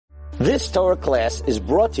This Torah class is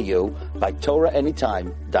brought to you by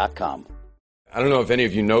TorahAnytime.com. I don't know if any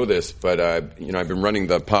of you know this, but I've been running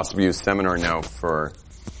the Possible Use seminar now for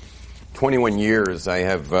 21 years. I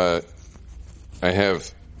have Baruch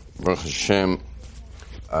Hashem,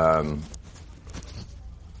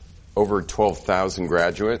 over 12,000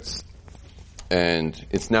 graduates, and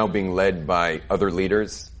it's now being led by other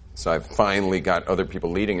leaders. So I've finally got other people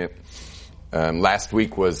leading it. Last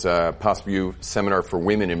week was a Possible Use seminar for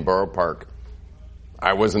women in Borough Park.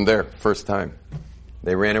 I wasn't there, first time.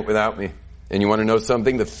 They ran it without me. And you want to know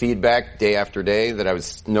something? The feedback day after day that I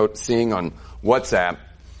was seeing on WhatsApp,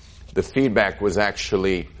 the feedback was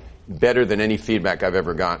actually better than any feedback I've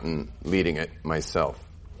ever gotten leading it myself.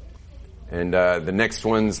 And the next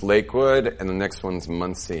one's Lakewood, and the next one's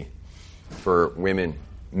Muncie for women.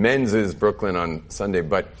 Men's is Brooklyn on Sunday.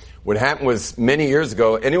 But what happened was many years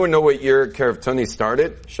ago, anyone know what year Keiravtuni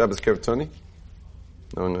started? Shabbos Keiravtuni?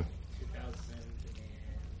 No.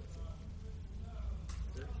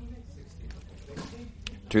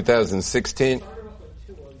 2016.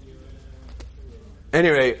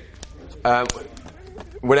 Anyway,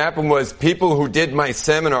 what happened was people who did my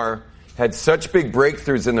seminar had such big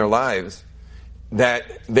breakthroughs in their lives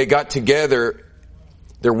that they got together.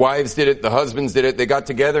 Their wives did it, the husbands did it. They got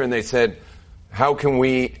together and they said, "How can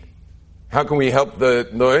we help the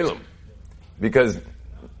Olam?" Because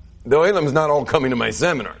the Olam is not all coming to my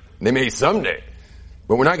seminar. They may someday,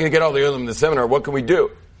 but we're not going to get all the Olam in the seminar. What can we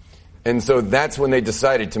do? And so that's when they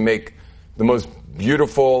decided to make the most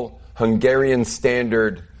beautiful Hungarian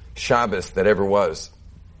standard Shabbos that ever was.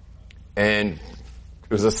 And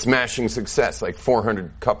it was a smashing success. Like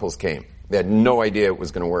 400 couples came. They had no idea it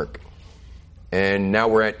was going to work. And now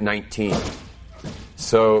we're at 19.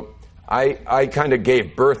 So I kind of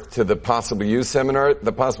gave birth to the Possible Use seminar.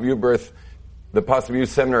 The Possible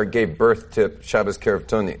Use seminar gave birth to Shabbos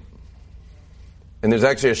Keiravtuni. And there's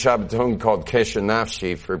actually a Shabbaton called Kesher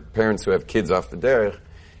Nafshi for parents who have kids off the derech.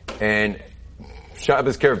 And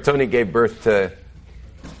Shabbos Keiravtuni gave birth to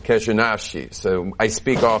Kesher Nafshi. So I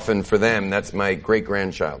speak often for them. That's my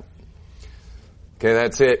great-grandchild. Okay,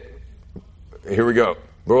 that's it. Here we go.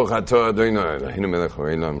 Baruch atah Adonai Eloheinu melech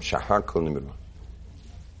haolam shahar kol nivra.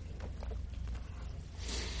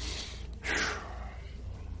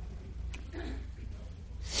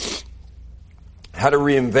 How to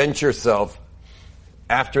reinvent yourself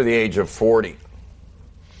after the age of 40.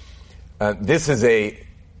 This is a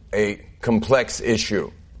complex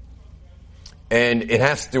issue. And it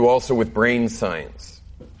has to do also with brain science.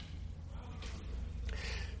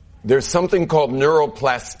 There's something called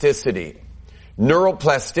neuroplasticity.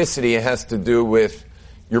 Neuroplasticity has to do with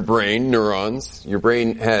your brain, neurons. Your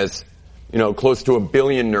brain has, close to 1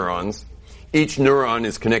 billion neurons. Each neuron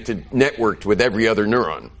is networked with every other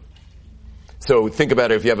neuron. So think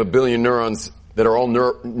about it, if you have 1 billion neurons that are all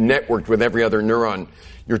networked with every other neuron,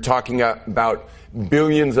 you're talking about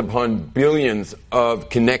billions upon billions of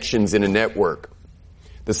connections in a network.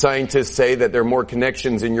 The scientists say that there are more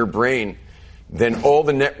connections in your brain than all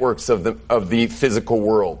the networks of the physical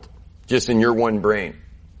world, just in your one brain.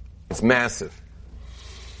 It's massive.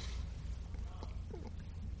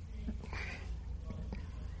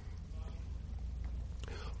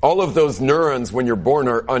 All of those neurons, when you're born,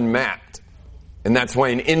 are unmapped. And that's why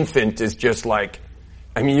an infant is just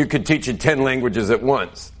you could teach it 10 languages at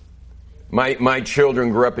once. My children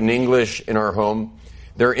grew up in English in our home.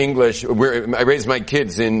 They're English. I raised my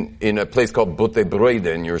kids in a place called Bote Broide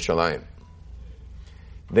in Yerushalayim.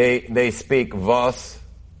 They speak Vos.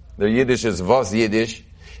 Their Yiddish is Vos Yiddish.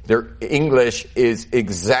 Their English is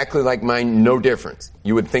exactly like mine, no difference.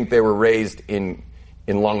 You would think they were raised in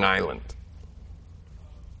Long Island.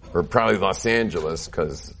 Or probably Los Angeles,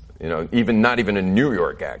 because, not even a New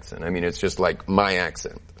York accent. I mean, it's just like my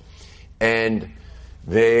accent. And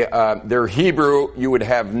their Hebrew, you would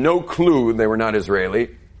have no clue they were not Israeli.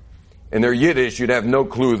 And their Yiddish, you'd have no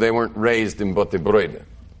clue they weren't raised in Bote Broide.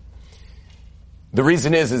 The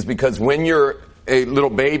reason is because when you're a little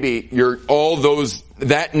baby,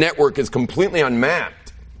 that network is completely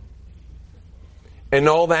unmapped. And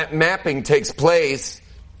all that mapping takes place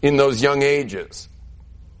in those young ages.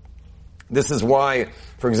 This is why,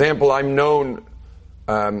 for example, I'm known,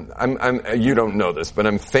 you don't know this, but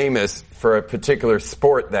I'm famous for a particular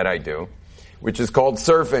sport that I do, which is called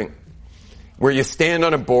surfing, where you stand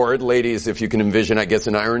on a board, ladies, if you can envision, I guess,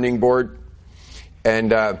 an ironing board,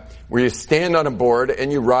 and where you stand on a board and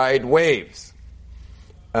you ride waves.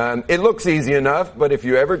 It looks easy enough, but if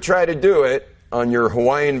you ever try to do it on your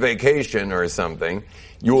Hawaiian vacation or something,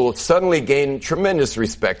 you will suddenly gain tremendous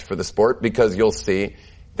respect for the sport because you'll see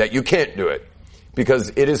that you can't do it. because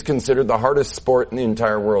it is considered the hardest sport in the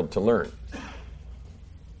entire world to learn.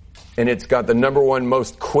 And it's got the number one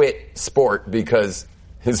most quit sport, because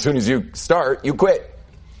as soon as you start, you quit,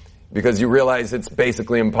 because you realize it's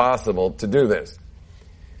basically impossible to do this.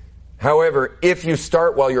 However, if you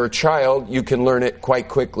start while you're a child, you can learn it quite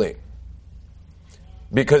quickly,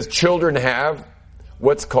 because children have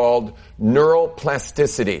what's called neural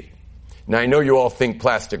plasticity. Now, I know you all think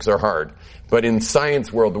plastics are hard, but in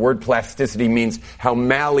science world, the word plasticity means how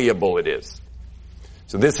malleable it is.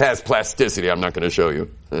 So this has plasticity. I'm not going to show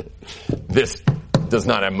you. This does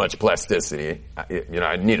not have much plasticity.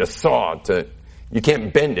 I'd need a saw to, you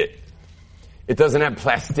can't bend it. It doesn't have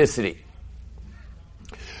plasticity.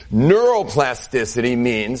 Neuroplasticity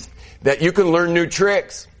means that you can learn new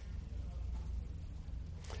tricks.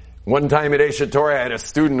 One time at Esha Torah, I had a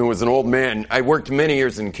student who was an old man. I worked many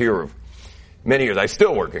years in Keiravtuni. Many years. I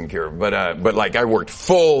still work in Keiravtuni, but like I worked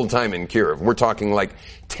full time in Keiravtuni. We're talking like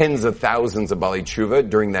tens of thousands of Bali Tshuva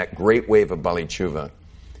during that great wave of Bali Tshuva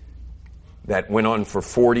that went on for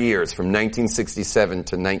 40 years, from 1967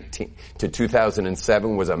 to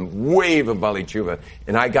 2007 was a wave of Bali Tshuva,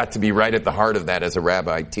 and I got to be right at the heart of that as a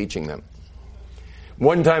rabbi teaching them.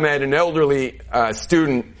 One time I had an elderly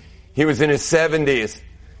student. He was in his 70s,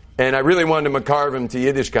 and I really wanted to makarv him to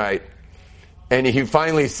Yiddishkeit, and he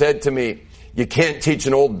finally said to me, "You can't teach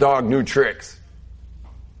an old dog new tricks."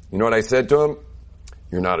 You know what I said to him?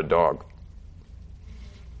 "You're not a dog."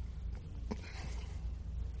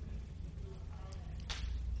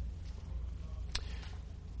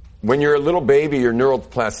 When you're a little baby, your neural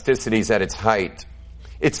plasticity is at its height.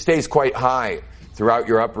 It stays quite high throughout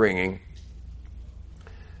your upbringing.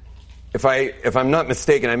 If I'm not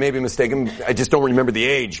mistaken, I may be mistaken, I just don't remember the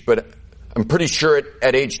age, but I'm pretty sure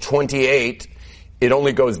at age 28, it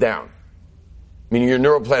only goes down. Meaning your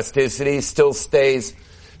neuroplasticity still stays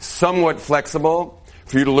somewhat flexible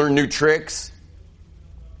for you to learn new tricks.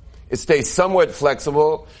 It stays somewhat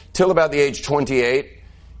flexible till about the age 28.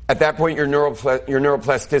 At that point, your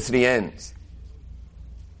neuroplasticity ends.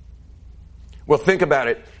 Well, think about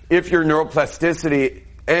it. If your neuroplasticity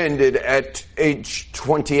ended at age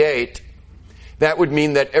 28, that would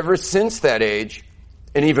mean that ever since that age,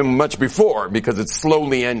 and even much before, because it's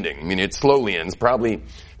slowly ending. I mean, it slowly ends. Probably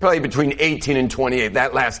between 18 and 28,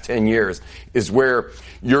 that last 10 years is where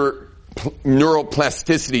your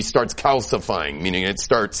neuroplasticity starts calcifying, meaning it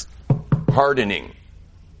starts hardening.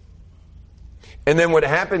 And then what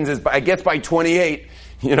happens is, I guess by 28,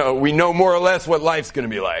 we know more or less what life's going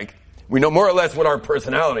to be like. We know more or less what our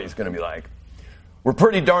personality is going to be like. We're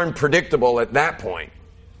pretty darn predictable at that point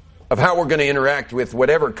of how we're going to interact with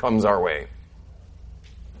whatever comes our way.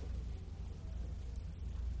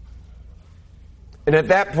 And at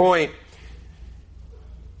that point,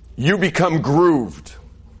 you become grooved.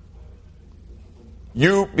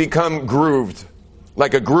 You become grooved.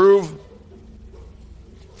 Like a groove.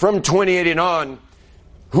 From 28 and on,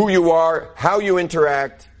 who you are, how you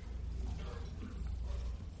interact,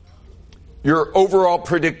 your overall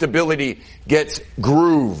predictability gets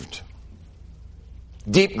grooved.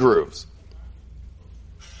 Deep grooves.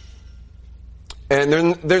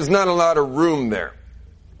 And there's not a lot of room there.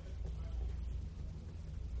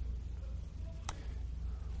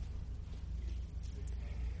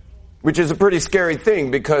 Which is a pretty scary thing,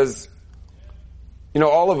 because,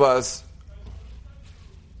 all of us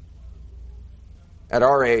at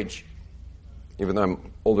our age, even though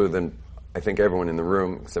I'm older than I think everyone in the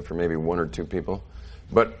room, except for maybe one or two people,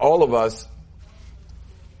 but all of us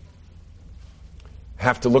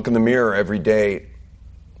have to look in the mirror every day,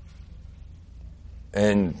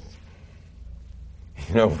 and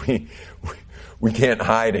we can't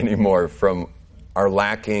hide anymore from our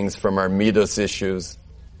lackings, from our midos issues,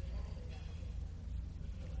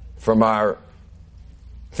 from our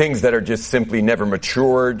things that are just simply never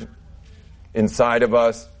matured inside of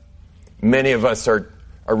us. Many of us are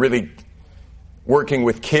really working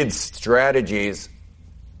with kids' strategies,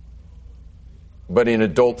 but in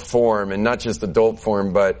adult form, and not just adult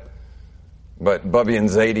form, but Bubby and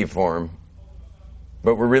Zadie form.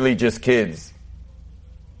 But we're really just kids.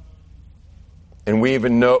 And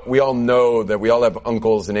we all know that we all have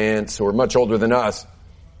uncles and aunts who are much older than us,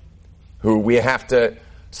 who we have to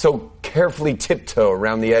so carefully tiptoe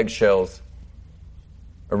around the eggshells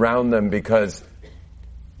around them, because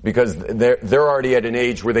they're already at an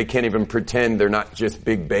age where they can't even pretend they're not just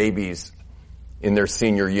big babies in their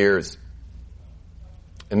senior years.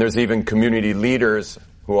 And there's even community leaders,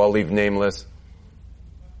 who I'll leave nameless,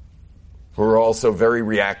 who are also very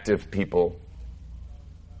reactive people.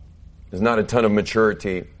 There's not a ton of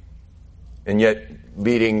maturity, and yet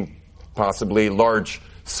leading possibly large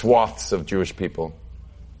swaths of Jewish people.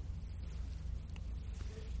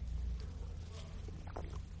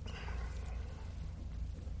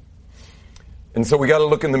 And so we got to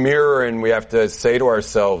look in the mirror and we have to say to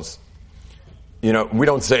ourselves, we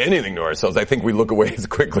don't say anything to ourselves. I think we look away as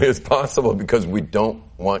quickly as possible because we don't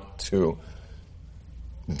want to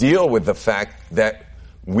deal with the fact that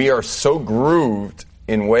we are so grooved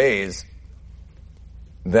in ways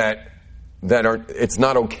that are, it's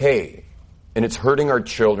not okay. And it's hurting our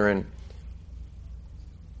children.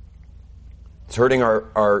 It's hurting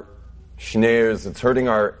our shneers. It's hurting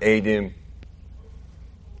our edim.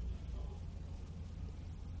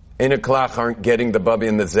 In a klach aren't getting the bubby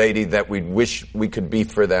and the zaidi that we wish we could be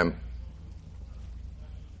for them.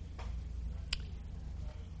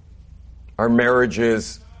 Our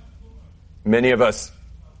marriages, many of us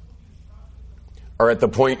are at the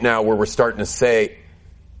point now where we're starting to say,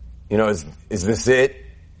 is this it?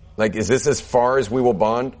 Like, is this as far as we will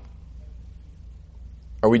bond?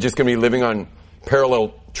 Are we just going to be living on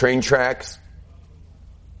parallel train tracks?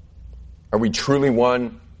 Are we truly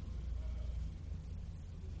one?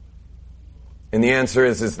 And the answer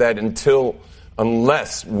is that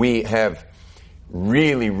unless we have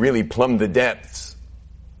really, really plumbed the depths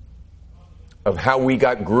of how we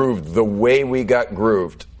got grooved, the way we got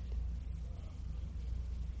grooved,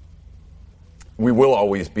 we will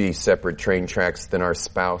always be separate train tracks than our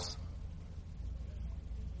spouse.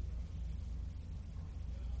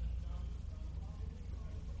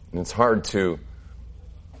 And it's hard to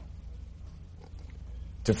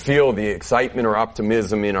feel the excitement or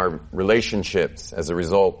optimism in our relationships as a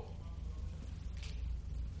result.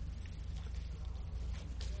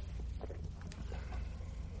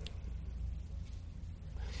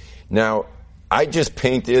 Now, I just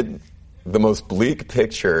painted the most bleak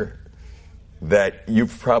picture that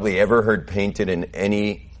you've probably ever heard painted in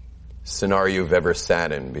any scenario you've ever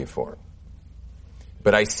sat in before.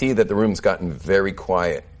 But I see that the room's gotten very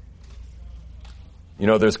quiet.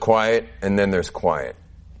 There's quiet and then there's quiet.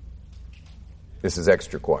 This is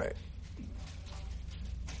extra quiet.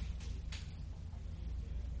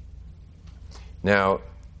 Now,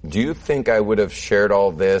 do you think I would have shared all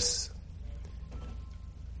of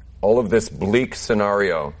this bleak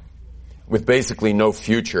scenario with basically no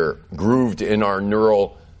future, grooved in our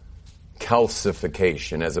neural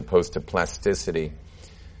calcification as opposed to plasticity?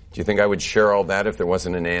 Do you think I would share all that if there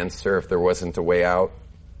wasn't an answer, if there wasn't a way out?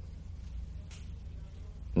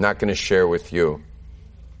 I'm not going to share with you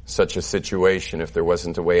such a situation if there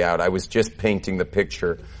wasn't a way out. I was just painting the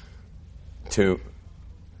picture to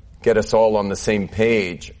get us all on the same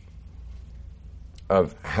page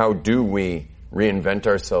of how do we reinvent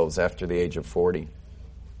ourselves after the age of 40.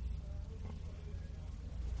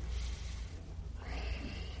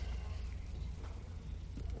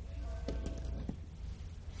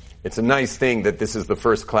 It's a nice thing that this is the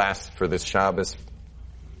first class for this Shabbos,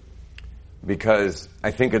 because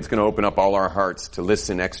I think it's going to open up all our hearts to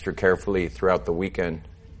listen extra carefully throughout the weekend.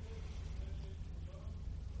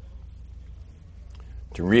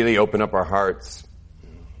 To really open up our hearts.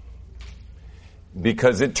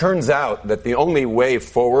 Because it turns out that the only way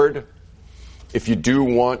forward, if you do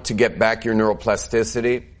want to get back your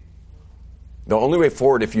neuroplasticity, the only way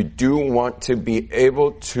forward, if you do want to be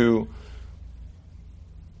able to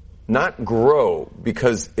not grow,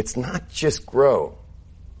 because it's not just grow.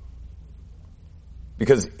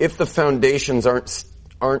 Because if the foundations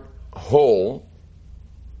aren't whole,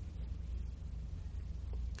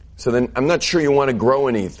 so then I'm not sure you want to grow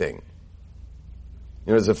anything.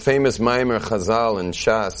 There's a famous Maimer Chazal in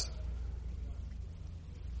Shas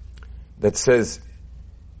that says,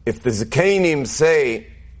 if the Zakanim say,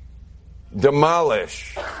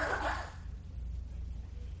 demolish,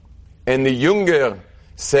 and the Younger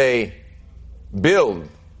say, build,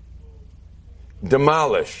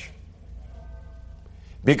 demolish.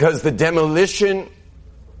 Because the demolition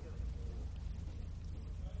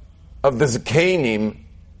of the Zakanim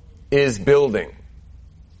is building.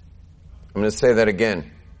 I'm going to say that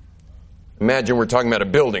again. Imagine we're talking about a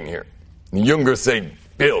building here. The Younger say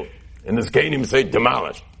build, and the Zakanim say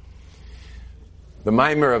demolish. The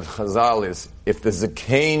Maimer of Chazal is, if the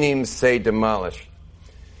Zakanim say demolish,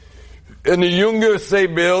 and the Younger say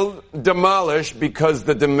build, demolish, because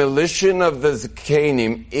the demolition of the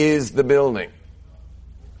Zakanim is the building.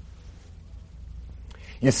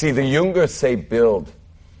 You see, the Younger say build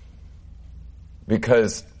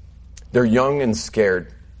because they're young and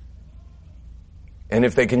scared. And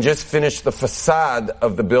if they can just finish the facade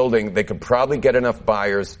of the building, they could probably get enough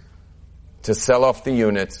buyers to sell off the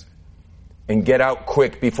units and get out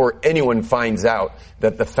quick before anyone finds out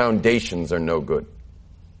that the foundations are no good.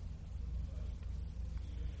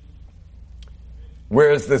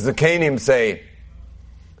 Whereas the Zakanim say,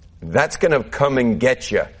 that's going to come and get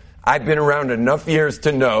you. I've been around enough years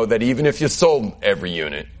to know that even if you sold every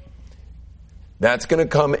unit, that's going to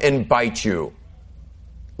come and bite you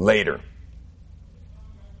later.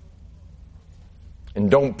 And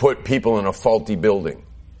don't put people in a faulty building.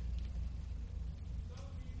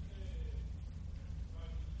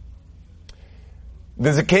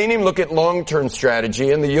 The Zakanim look at long-term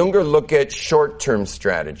strategy and the Younger look at short-term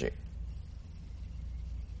strategy.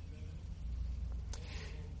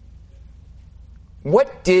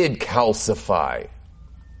 What did calcify?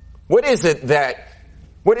 What is it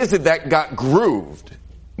that got grooved?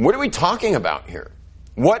 What are we talking about here?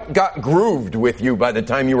 What got grooved with you by the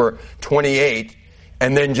time you were 28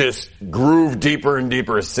 and then just grooved deeper and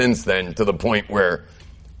deeper since then to the point where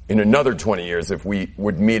in another 20 years, if we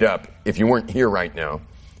would meet up, if you weren't here right now,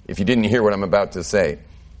 if you didn't hear what I'm about to say,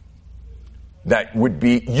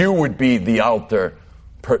 you would be the altar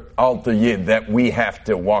yid that we have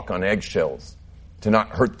to walk on eggshells to not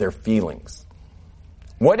hurt their feelings.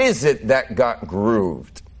 What is it that got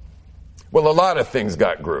grooved? Well, a lot of things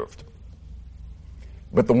got grooved.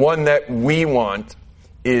 But the one that we want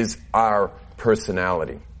is our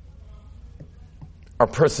personality. Our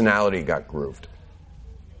personality got grooved.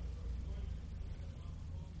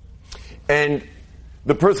 And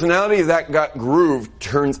the personality that got grooved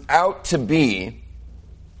turns out to be,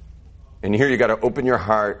 and here you got to open your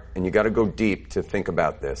heart and you got to go deep to think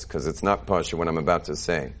about this because it's not pasha what I'm about to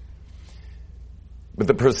say. But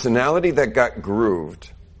the personality that got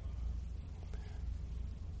grooved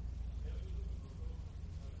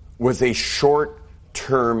was a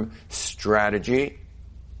short-term strategy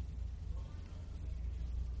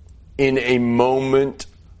in a moment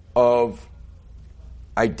of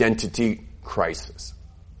identity crisis.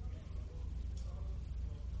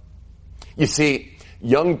 You see,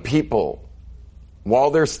 young people,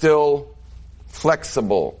 while they're still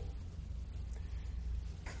flexible,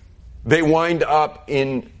 they wind up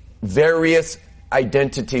in various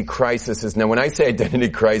identity crises. Now, when I say identity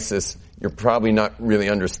crisis, you're probably not really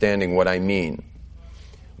understanding what I mean.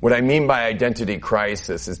 What I mean by identity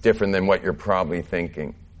crisis is different than what you're probably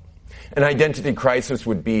thinking. An identity crisis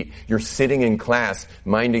would be you're sitting in class,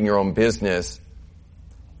 minding your own business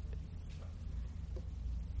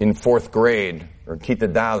in 4th grade or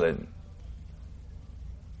Kita Dalid,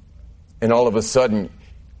 and all of a sudden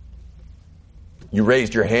you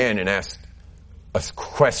raised your hand and asked a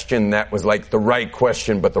question that was like the right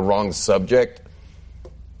question but the wrong subject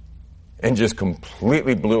and just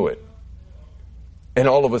completely blew it. And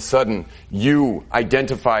all of a sudden you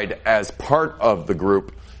identified as part of the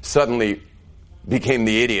group suddenly became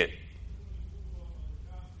the idiot.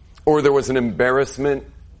 Or there was an embarrassment,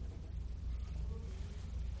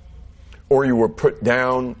 or you were put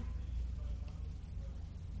down.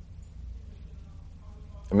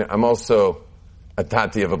 I mean, I'm also a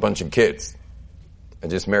tati of a bunch of kids. I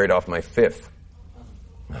just married off my 5th.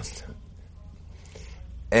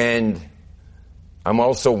 And I'm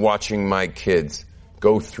also watching my kids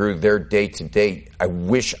go through their day-to-day. I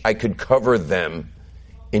wish I could cover them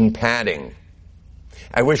in padding.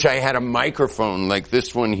 I wish I had a microphone like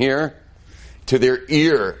this one here to their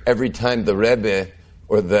ear every time the Rebbe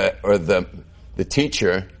or the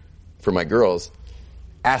teacher for my girls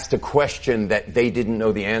asked a question that they didn't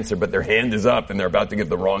know the answer, but their hand is up and they're about to give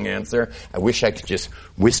the wrong answer. I wish I could just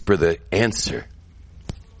whisper the answer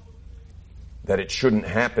that it shouldn't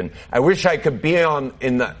happen. I wish I could be during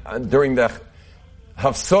the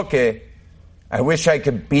Hafsoke, I wish I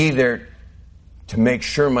could be there to make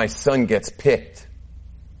sure my son gets picked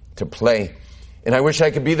to play. And I wish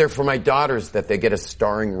I could be there for my daughters that they get a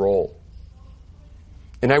starring role.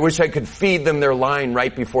 And I wish I could feed them their line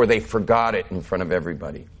right before they forgot it in front of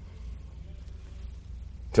everybody.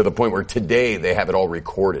 To the point where today they have it all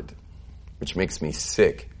recorded, which makes me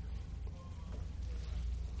sick.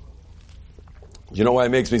 You know why it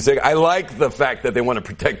makes me sick? I like the fact that they want to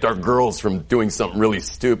protect our girls from doing something really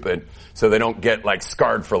stupid so they don't get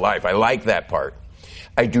scarred for life. I like that part.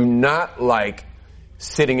 I do not like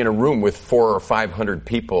sitting in a room with 400 or 500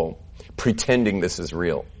 people pretending this is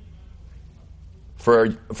real. For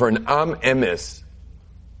an Am Emes,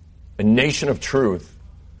 a nation of truth,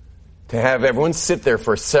 to have everyone sit there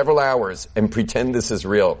for several hours and pretend this is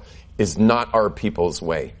real is not our people's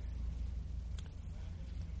way.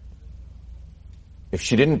 If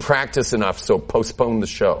she didn't practice enough, so postpone the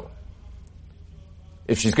show.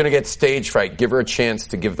 If she's going to get stage fright, give her a chance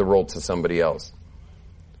to give the role to somebody else.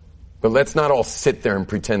 But let's not all sit there and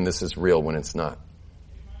pretend this is real when it's not.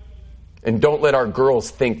 And don't let our girls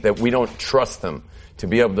think that we don't trust them to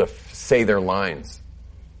be able to say their lines.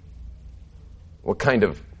 What kind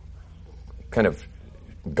of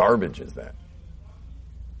garbage is that?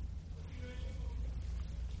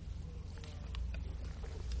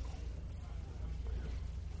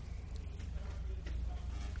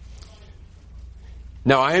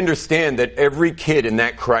 Now, I understand that every kid in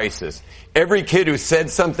that crisis, every kid who said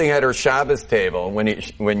something at her Shabbos table when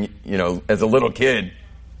as a little kid,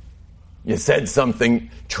 you said something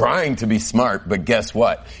trying to be smart, but guess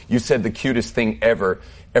what? You said the cutest thing ever.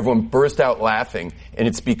 Everyone burst out laughing, and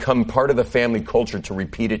it's become part of the family culture to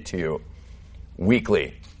repeat it to you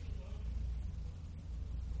weekly.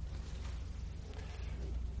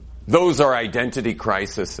 Those are identity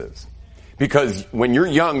crises. Because when you're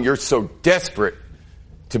young, you're so desperate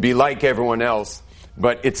to be like everyone else,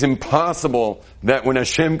 but it's impossible that when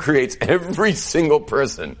Hashem creates every single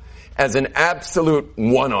person as an absolute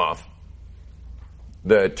one-off,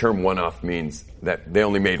 the term one-off means that they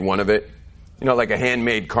only made one of it. You know, like a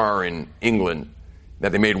handmade car in England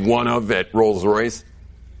that they made one of at Rolls-Royce.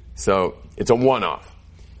 So it's a one-off.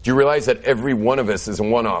 Do you realize that every one of us is a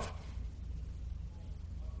one-off?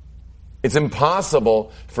 It's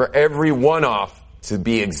impossible for every one-off to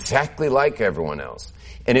be exactly like everyone else.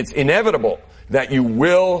 And it's inevitable that you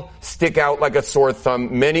will stick out like a sore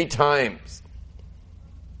thumb many times.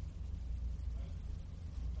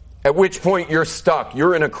 At which point you're stuck.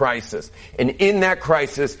 You're in a crisis. And in that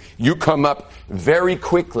crisis, you come up very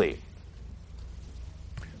quickly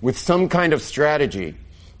with some kind of strategy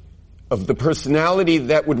of the personality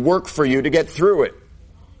that would work for you to get through it.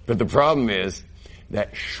 But the problem is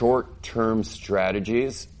that short-term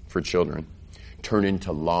strategies for children turn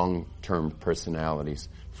into long-term personalities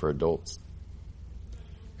for adults.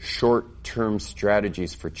 Short-term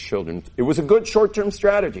strategies for children. It was a good short-term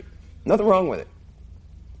strategy. Nothing wrong with it.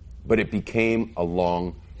 But it became a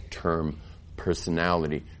long-term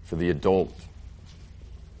personality for the adult.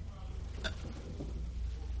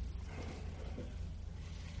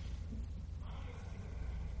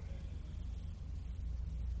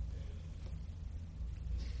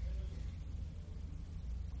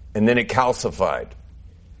 And then it calcified.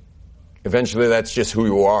 Eventually, that's just who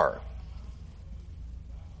you are.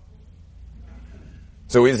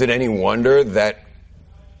 So is it any wonder that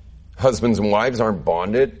husbands and wives aren't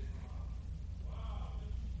bonded?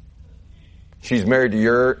 She's married to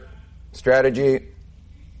your strategy.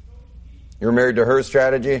 You're married to her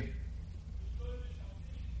strategy.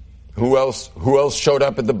 Who else showed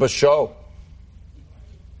up at the basho?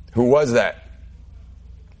 Who was that?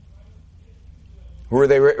 Who are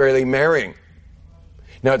they really marrying?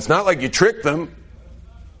 Now, it's not like you tricked them.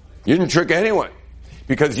 You didn't trick anyone.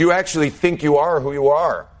 Because you actually think you are who you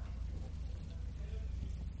are.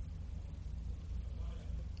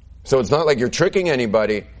 So it's not like you're tricking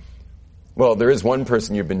anybody. Well, there is one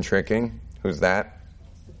person you've been tricking. Who's that?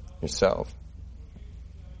 Yourself.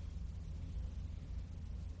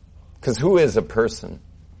 Because who is a person?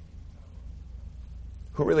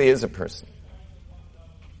 Who really is a person?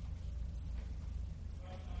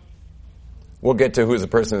 We'll get to who's a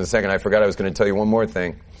person in a second. I forgot I was going to tell you one more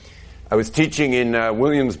thing. I was teaching in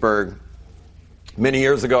Williamsburg many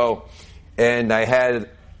years ago, and I had,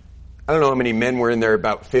 I don't know how many men were in there,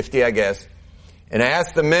 about 50, I guess. And I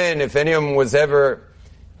asked the men if any of them was ever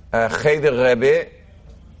a Cheder Rebbe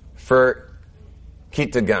for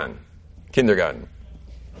kindergarten.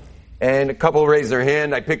 And a couple raised their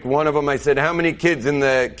hand. I picked one of them. I said, how many kids in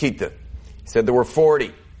the Kita? He said, there were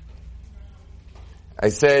 40. I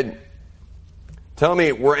said, tell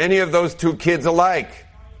me, were any of those two kids alike?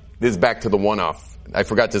 This is back to the one-off. I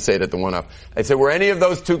forgot to say it at the one-off. I said, were any of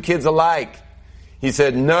those two kids alike? He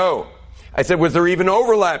said, no. I said, was there even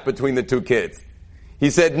overlap between the two kids?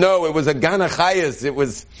 He said, no, it was a Gana Chayas. It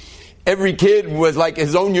was, every kid was like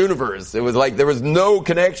his own universe. It was like there was no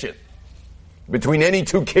connection between any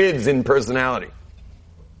two kids in personality.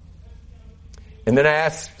 And then I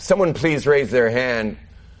asked, someone please raise their hand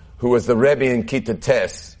who was the Rebbe in Kita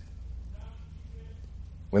Tes.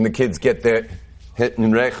 When the kids get their hit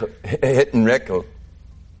and rekel.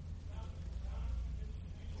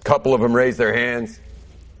 A couple of them raised their hands.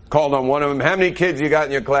 Called on one of them. How many kids you got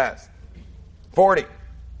in your class? 40.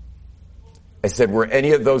 I said, were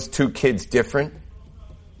any of those two kids different?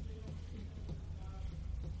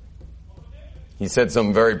 He said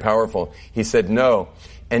something very powerful. He said, no.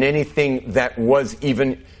 And anything that was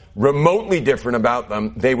even remotely different about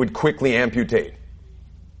them, they would quickly amputate.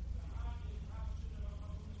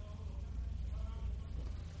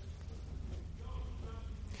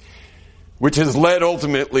 Which has led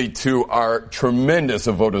ultimately to our tremendous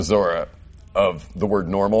avodah zarah of the word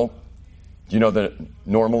normal. Do you know the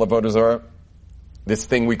normal avodah zarah? this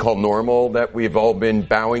thing we call normal that we've all been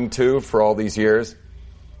bowing to for all these years,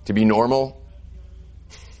 to be normal.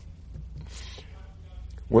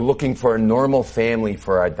 We're looking for a normal family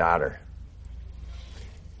for our daughter.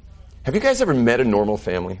 Have you guys ever met a normal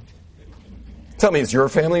family? Tell me, is your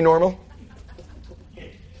family normal?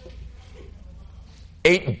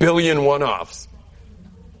 8 billion one-offs.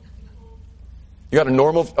 You got a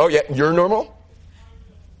normal... Oh, yeah, you're normal?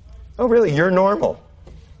 Oh, really? You're normal.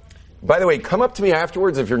 By the way, come up to me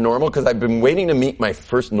afterwards if you're normal, because I've been waiting to meet my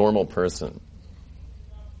first normal person.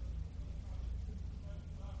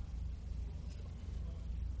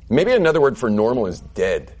 Maybe another word for normal is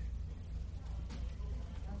dead.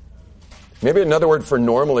 Maybe another word for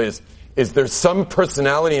normal is there's some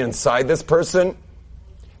personality inside this person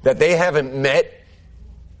that they haven't met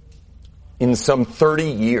in some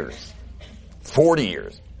 30 years, 40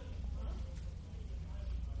 years.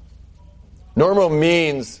 Normal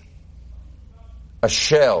means a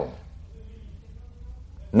shell.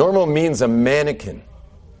 Normal means a mannequin.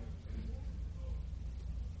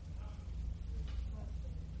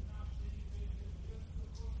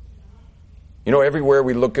 You know, everywhere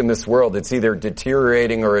we look in this world, it's either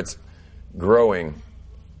deteriorating or it's growing.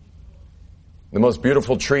 The most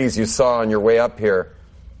beautiful trees you saw on your way up here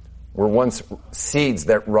were once seeds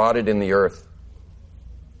that rotted in the earth.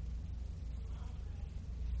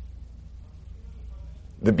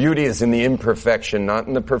 The beauty is in the imperfection, not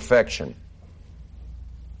in the perfection.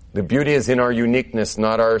 The beauty is in our uniqueness,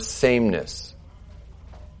 not our sameness.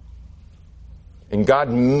 And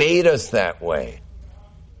God made us that way.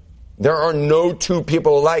 There are no two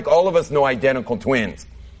people alike. All of us know identical twins.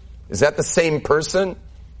 Is that the same person?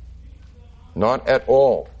 Not at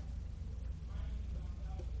all.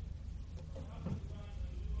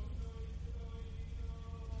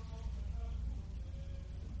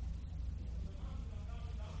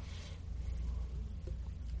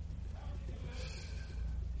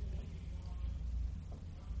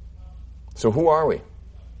 So who are we?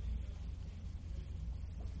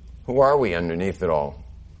 Who are we underneath it all?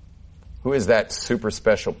 Who is that super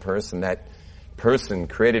special person, that person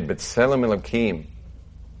created B'Tselem Elokim?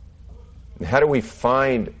 And how do we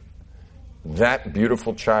find that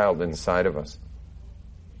beautiful child inside of us?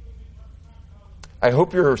 I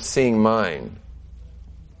hope you're seeing mine,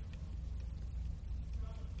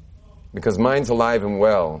 because mine's alive and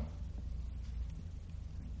well.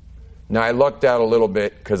 Now, I lucked out a little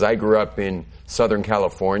bit because I grew up in Southern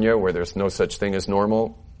California where there's no such thing as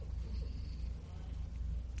normal.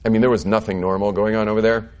 I mean, there was nothing normal going on over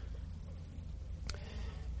there.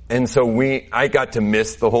 And so I got to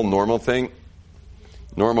miss the whole normal thing.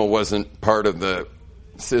 Normal wasn't part of the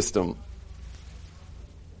system.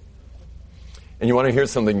 And you want to hear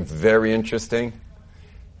something very interesting?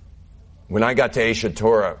 When I got to Eshet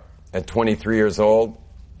Torah at 23 years old,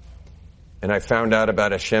 and I found out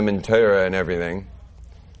about Hashem and Torah and everything,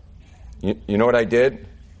 you know what I did?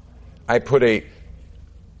 I put a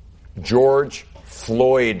George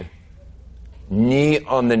Floyd knee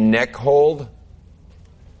on the neck hold.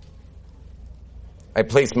 I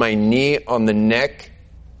placed my knee on the neck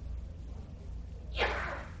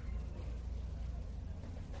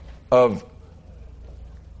of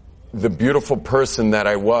the beautiful person that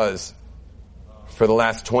I was for the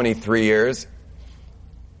last 23 years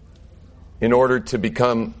in order to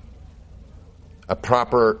become a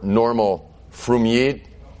proper, normal Frum Yid.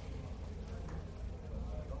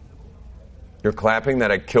 You're clapping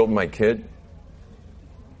that I killed my kid?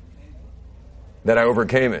 That I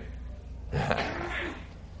overcame it.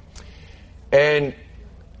 And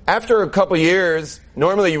after a couple years,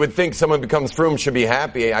 normally you would think someone becomes Frum should be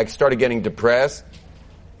happy. I started getting depressed.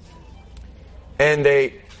 And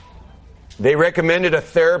they recommended a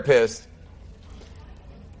therapist.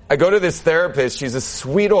 I go to this therapist. She's a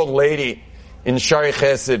sweet old lady in Shari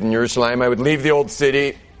Chesed in Yerushalayim. I would leave the old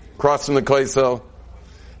city, cross from the Kleisel.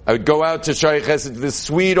 I would go out to Shari Chesed to this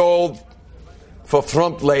sweet old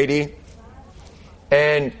verfrumpt lady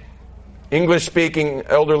and English-speaking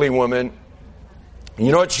elderly woman. And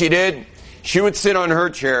you know what she did? She would sit on her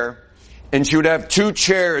chair and she would have two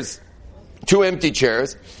empty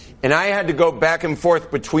chairs, and I had to go back and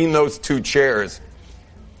forth between those two chairs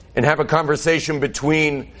and have a conversation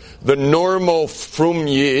between the normal Frum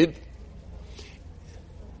Yid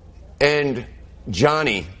and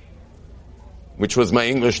Johnny, which was my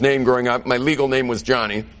English name growing up. My legal name was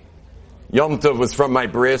Johnny. Yom Tov was from my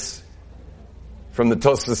bris, from the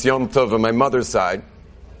Tosfos Yom Tov on my mother's side.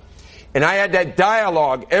 And I had that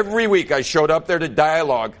dialogue. Every week I showed up there to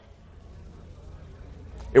dialogue.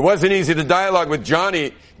 It wasn't easy to dialogue with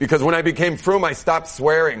Johnny because when I became Frum, I stopped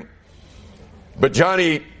swearing. But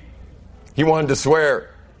Johnny He wanted to swear.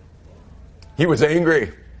 He was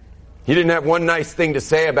angry. He didn't have one nice thing to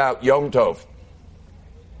say about Yom Tov.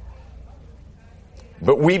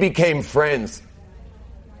 But we became friends.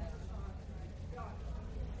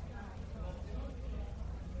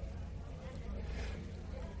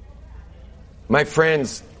 My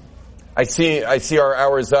friends, I see our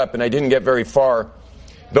hours up, and I didn't get very far.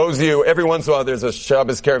 Those of you, every once in a while, there's a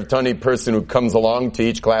Shabbos Keiravtuni person who comes along to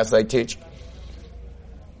each class I teach.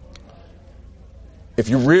 If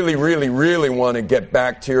you really, really, really want to get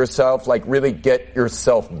back to yourself, like really get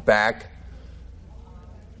yourself back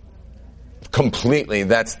completely,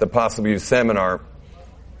 that's the Possible You seminar.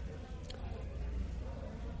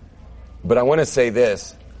 But I want to say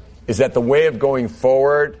this, is that the way of going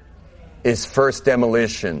forward is first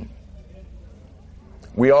demolition.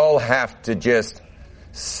 We all have to just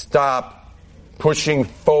stop pushing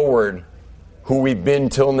forward who we've been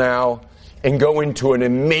till now and go into an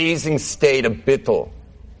amazing state of bittul.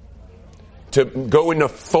 To go into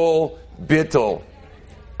full bittul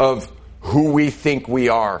of who we think we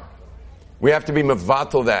are. We have to be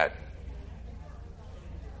mevatel that.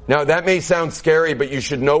 Now that may sound scary, but you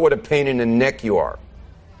should know what a pain in the neck you are.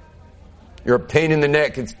 You're a pain in the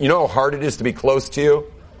neck. You know how hard it is to be close to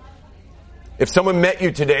you? If someone met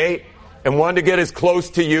you today and wanted to get as close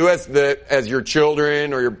to you as your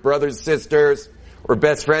children or your brothers, sisters, or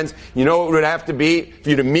best friends, you know what it would have to be for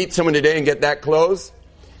you to meet someone today and get that close?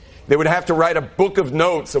 They would have to write a book of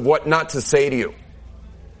notes of what not to say to you.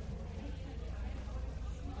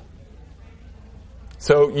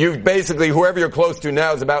 So you've basically, whoever you're close to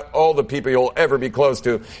now is about all the people you'll ever be close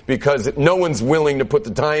to, because no one's willing to put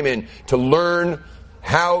the time in to learn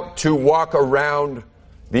how to walk around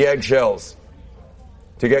the eggshells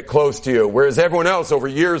to get close to you. Whereas everyone else, over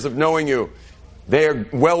years of knowing you, they're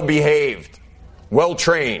well behaved, well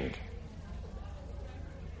trained.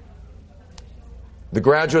 The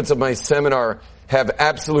graduates of my seminar have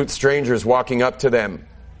absolute strangers walking up to them.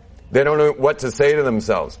 They don't know what to say to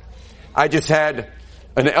themselves. I just had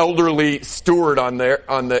an elderly steward on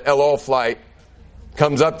the El Al flight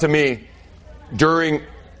comes up to me during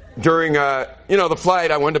the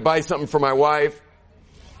flight. I wanted to buy something for my wife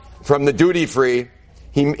from the duty free.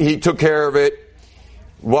 He took care of it.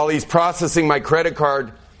 While he's processing my credit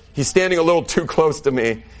card, he's standing a little too close to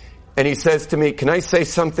me, and he says to me, "Can I say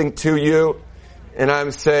something to you?" And I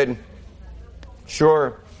said,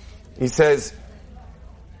 "Sure." He says,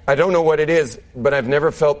 "I don't know what it is, but I've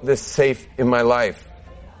never felt this safe in my life.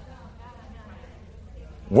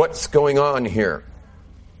 What's going on here?"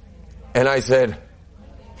 And I said,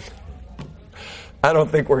 "I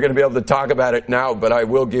don't think we're going to be able to talk about it now, but I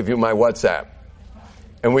will give you my WhatsApp,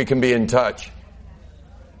 and we can be in touch.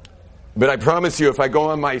 But I promise you, if I go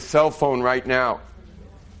on my cell phone right now,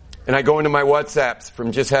 and I go into my WhatsApps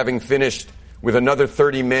from just having finished with another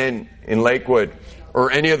 30 men in Lakewood, or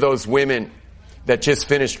any of those women that just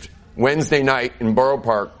finished Wednesday night in Borough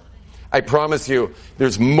Park, I promise you,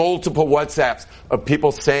 there's multiple WhatsApps of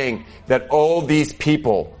people saying that all these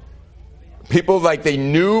people like they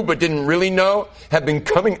knew but didn't really know, have been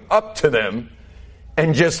coming up to them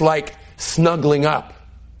and just like snuggling up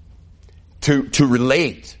to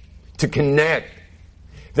relate, to connect.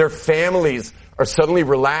 Their families are suddenly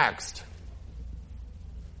relaxed.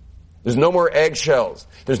 There's no more eggshells.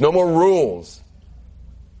 There's no more rules.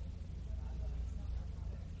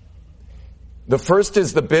 The first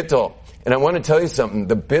is the bittul. And I want to tell you something.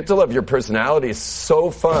 The bittul of your personality is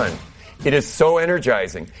so fun. It is so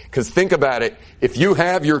energizing. Because think about it. If you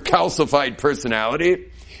have your calcified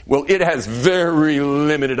personality, well, it has very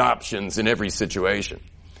limited options in every situation.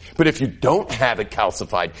 But if you don't have it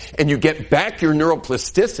calcified and you get back your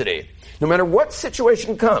neuroplasticity, no matter what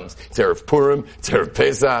situation comes, it's Erev Purim, it's Erev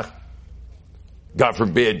Pesach, God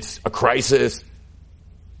forbid, a crisis,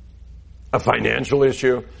 a financial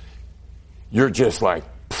issue, you're just like,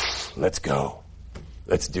 let's go.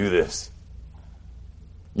 Let's do this.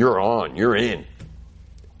 You're on. You're in.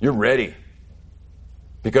 You're ready.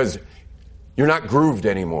 Because you're not grooved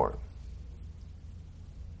anymore.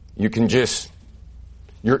 You can just,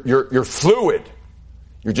 you're fluid.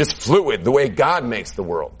 You're just fluid the way God makes the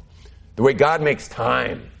world. The way God makes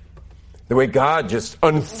time. The way God just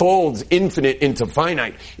unfolds infinite into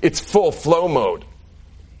finite. It's full flow mode.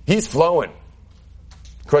 He's flowing.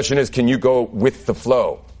 The question is, can you go with the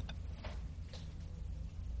flow?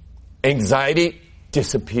 Anxiety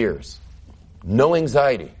disappears. No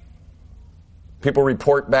anxiety. People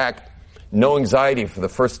report back no anxiety for the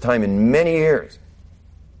first time in many years.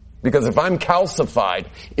 Because if I'm calcified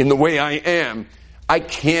in the way I am, I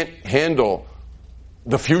can't handle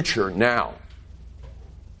the future now.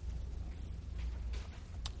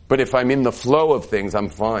 But if I'm in the flow of things, I'm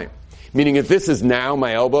fine. Meaning if this is now,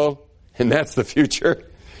 my elbow, and that's the future,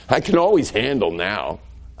 I can always handle now.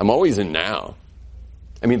 I'm always in now.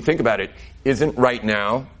 I mean, think about it. Isn't right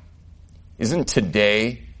now, isn't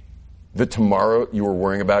today the tomorrow you were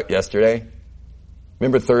worrying about yesterday?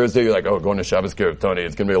 Remember Thursday, you're like, oh, going to Shabbos Keiravtuni,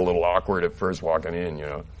 it's going to be a little awkward at first walking in, you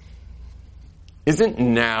know. Isn't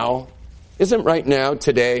right now,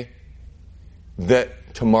 today,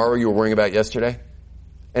 that tomorrow you were worrying about yesterday?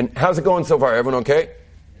 And how's it going so far? Everyone okay?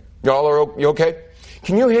 You okay?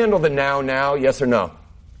 Can you handle the now, yes or no?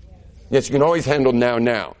 Yes, you can always handle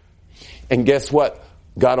now. And guess what?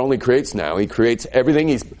 God only creates now. He creates everything.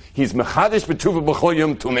 He's mechadish betuva b'chol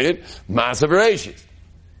yom tumid ma'asav reishis.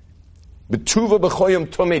 Betuva b'chol yom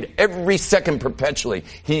tumid, every second perpetually.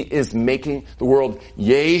 He is making the world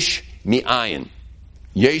yesh mi'ayin.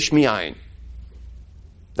 Yesh mi'ayin.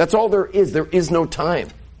 That's all there is. There is no time.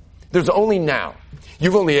 There's only now.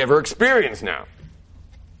 You've only ever experienced now.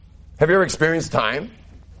 Have you ever experienced time?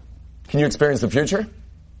 Can you experience the future?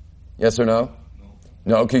 Yes or no?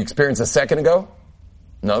 No. Can you experience a second ago?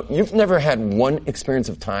 No. You've never had one experience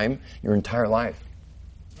of time your entire life.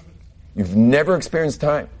 You've never experienced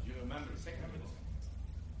time.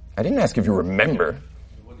 I didn't ask if you remember.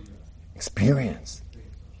 Experience.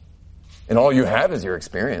 And all you have is your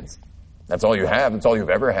experience. That's all you have. That's all you've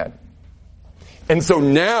ever had. And so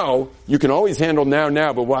now, you can always handle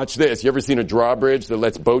now, but watch this. You ever seen a drawbridge that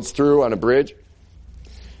lets boats through on a bridge?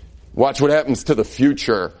 Watch what happens to the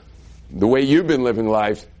future. The way you've been living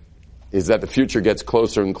life is that the future gets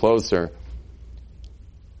closer and closer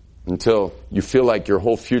until you feel like your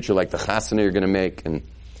whole future, like the chasana you're going to make, and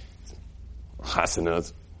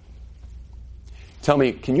chasanas. Tell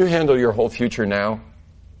me, can you handle your whole future now?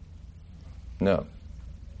 No.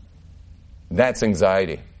 That's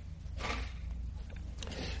anxiety.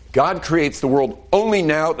 God creates the world only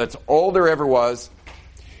now. That's all there ever was.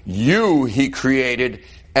 You, He created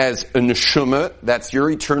as a neshama. That's your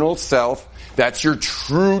eternal self. That's your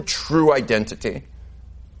true identity.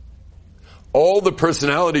 All the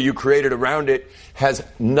personality you created around it has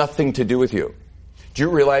nothing to do with you. Do you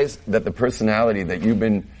realize that the personality that you've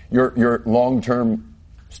been, your long-term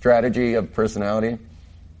strategy of personality,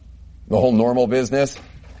 the whole normal business,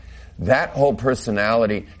 that whole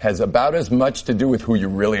personality has about as much to do with who you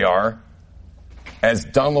really are as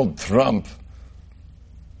Donald Trump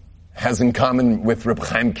has in common with Reb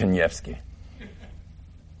Chaim Kanievsky.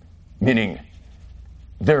 Meaning,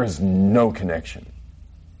 there is no connection.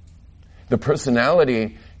 The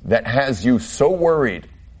personality that has you so worried,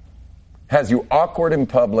 has you awkward in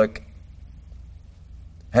public,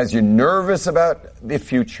 has you nervous about the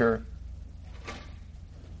future,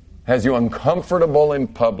 has you uncomfortable in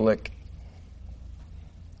public,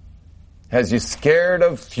 has you scared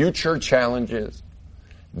of future challenges,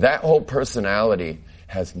 that whole personality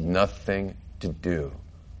has nothing to do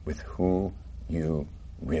with who you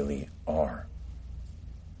really are.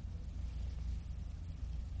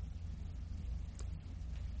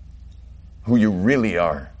 Who you really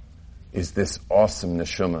are is this awesome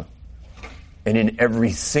neshama. And in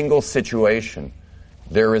every single situation,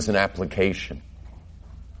 there is an application.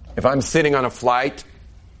 If I'm sitting on a flight,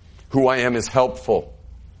 who I am is helpful.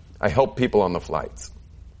 I help people on the flights.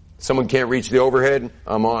 Someone can't reach the overhead,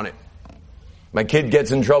 I'm on it. My kid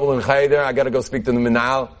gets in trouble in Cheder, I gotta go speak to the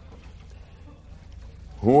minal.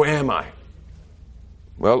 Who am I?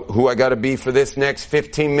 Well, who I gotta be for this next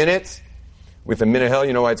 15 minutes? With the minahel,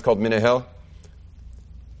 you know why it's called minahel?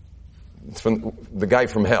 It's from the guy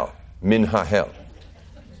from hell. Min ha-hel.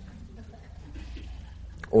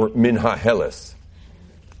 Or min ha-helis.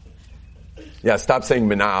 Yeah, stop saying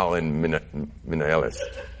minal and minahelis.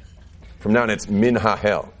 From now on it's min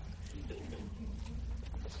ha-hel.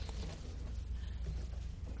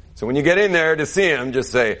 So when you get in there to see him,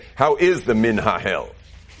 just say, how is the min ha-hel?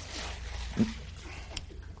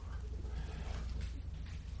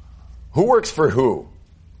 Who works for who?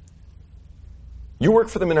 You work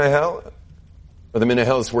for the min ha-hel? Or the min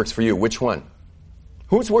ha-helis works for you? Which one?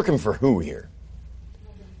 Who's working for who here?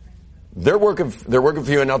 They're working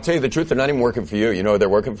for you, and I'll tell you the truth, they're not even working for you. You know what they're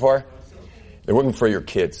working for? They're working for your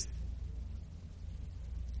kids.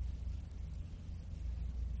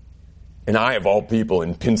 And I, of all people,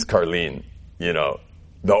 in Pins Karlin, you know,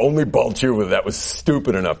 the only Balchuva that was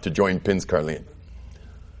stupid enough to join Pins Karlin.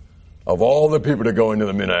 Of all the people to go into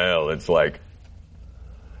the Minahel, it's like,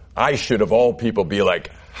 I should, of all people, be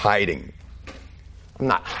like hiding. I'm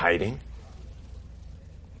not hiding.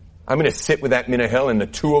 I'm going to sit with that Minahel and the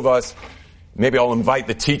two of us, maybe I'll invite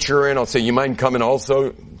the teacher in. I'll say, you mind coming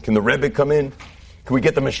also? Can the Rebbe come in? Can we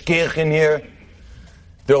get the Mashgiach in here?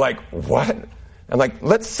 They're like, what? I'm like,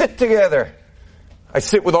 let's sit together. I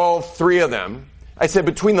sit with all three of them. I said,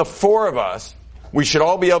 between the four of us, we should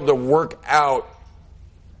all be able to work out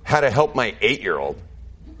how to help my 8-year-old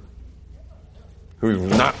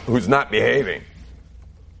who's not behaving.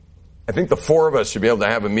 I think the four of us should be able to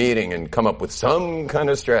have a meeting and come up with some kind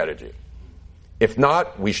of strategy. If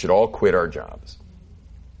not, we should all quit our jobs.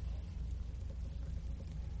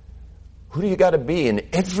 Who do you got to be in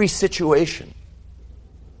every situation?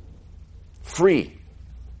 Free.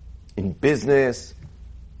 In business,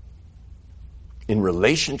 in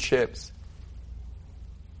relationships.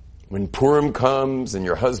 When Purim comes and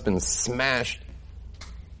your husband's smashed,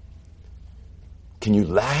 can you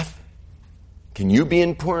laugh? Can you be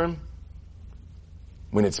in Purim?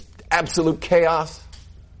 When it's absolute chaos,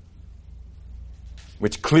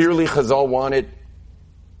 which clearly Chazal wanted,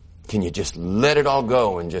 can you just let it all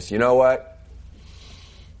go and just, you know what?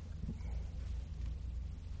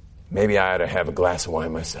 Maybe I ought to have a glass of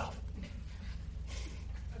wine myself.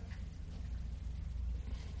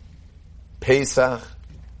 Pesach.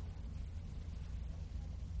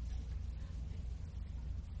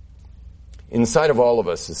 Inside of all of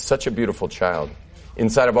us is such a beautiful child.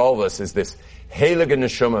 Inside of all of us is this heilige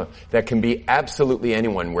neshama that can be absolutely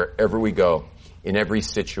anyone wherever we go, in every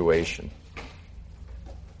situation.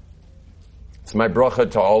 It's my bracha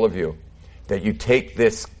to all of you that you take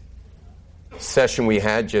this session we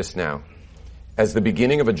had just now as the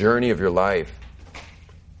beginning of a journey of your life,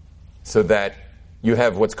 so that you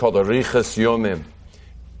have what's called a riches yomim.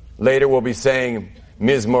 Later we'll be saying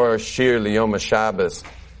Mizmor Shir Liyom HaShabbos.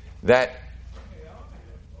 That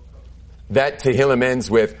Tehillim ends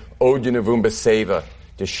with Od Yenavum B'Seva,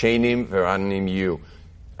 Deshenim V'Ranim Yu.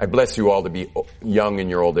 I bless you all to be young in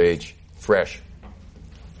your old age, fresh.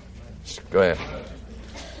 Go ahead.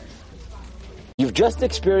 You've just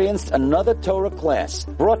experienced another Torah class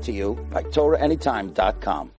brought to you by TorahAnytime.com.